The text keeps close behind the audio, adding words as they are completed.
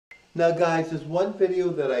Now guys, there's one video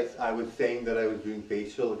that I was saying that I was doing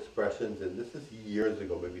facial expressions, and this is years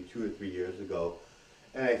ago, maybe 2 or 3 years ago.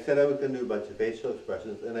 And I said I was going to do a bunch of facial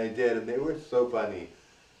expressions, and I did, and they were so funny.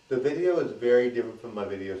 The video is very different from my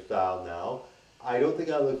video style now. I don't think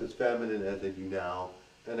I look as feminine as I do now,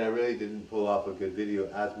 and I really didn't pull off a good video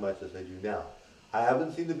as much as I do now. I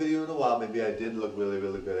haven't seen the video in a while. Maybe I did look really,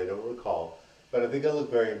 really good. I don't recall. But I think I look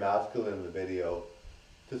very masculine in the video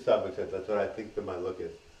to some extent. That's what I think that my look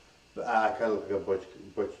is. But I kind of look like a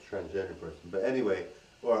butch transgender person. But anyway,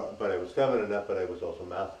 but I was feminine enough, but I was also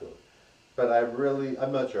masculine. But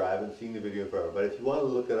I'm not sure. I haven't seen the video forever. But if you want to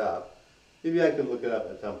look it up, maybe I could look it up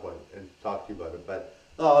at some point and talk to you about it. But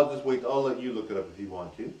no, I'll just wait. I'll let you look it up if you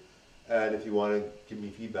want to. And if you want to give me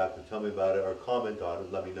feedback and tell me about it or comment on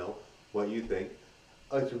it, let me know what you think.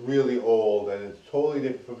 It's really old and it's totally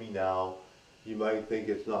different from me now. You might think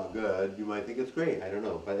it's not good. You might think it's great. I don't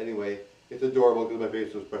know. But anyway, it's adorable because my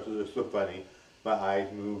facial expressions are so funny. My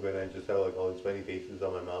eyes move and I just have like all these funny faces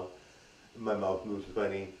on my mouth. My mouth moves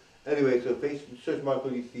funny. Anyway, so search Mark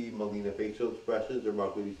Luisi Molina facial expressions or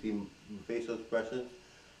Mark Luisi facial expressions.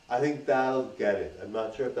 I think that'll get it. I'm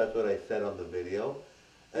not sure if that's what I said on the video.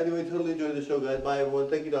 Anyway, totally enjoyed the show, guys. Bye, everyone.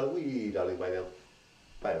 Thank you, darling. Wee, darling. Bye now.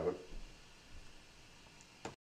 Bye, everyone.